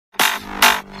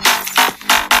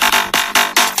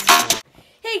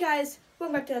guys,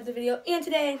 welcome back to another video, and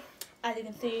today, as you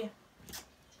can see,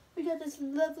 we got this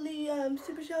lovely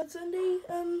Super Shout Sunday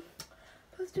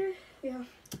poster. Yeah.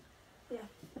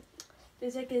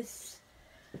 There's like this,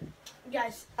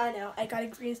 guys, I know, I got a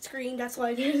green screen, that's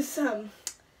why there's it's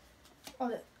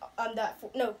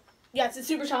a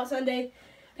Super Shout Sunday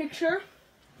picture.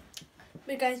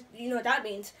 But guys, you know what that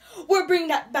means. We're bringing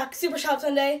that back, Super Shout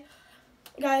Sunday.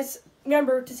 Guys,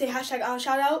 remember to say hashtag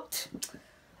shout out.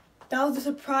 That was a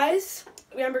surprise.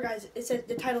 Remember, guys, it says,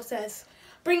 the title says,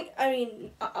 I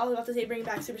was about to say bring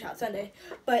back Super Shout Sunday,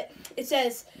 but it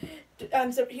says,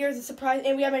 so here's a surprise,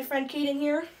 and we have my friend Kate in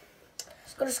here.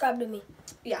 Just go subscribe to me.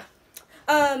 Yeah.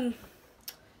 And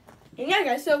yeah,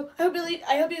 guys, so I hope you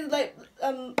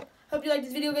like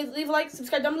this video, guys. Leave a like,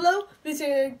 subscribe down below. Please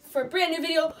for a brand new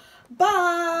video.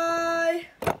 Bye.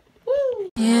 Woo.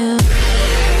 Yeah.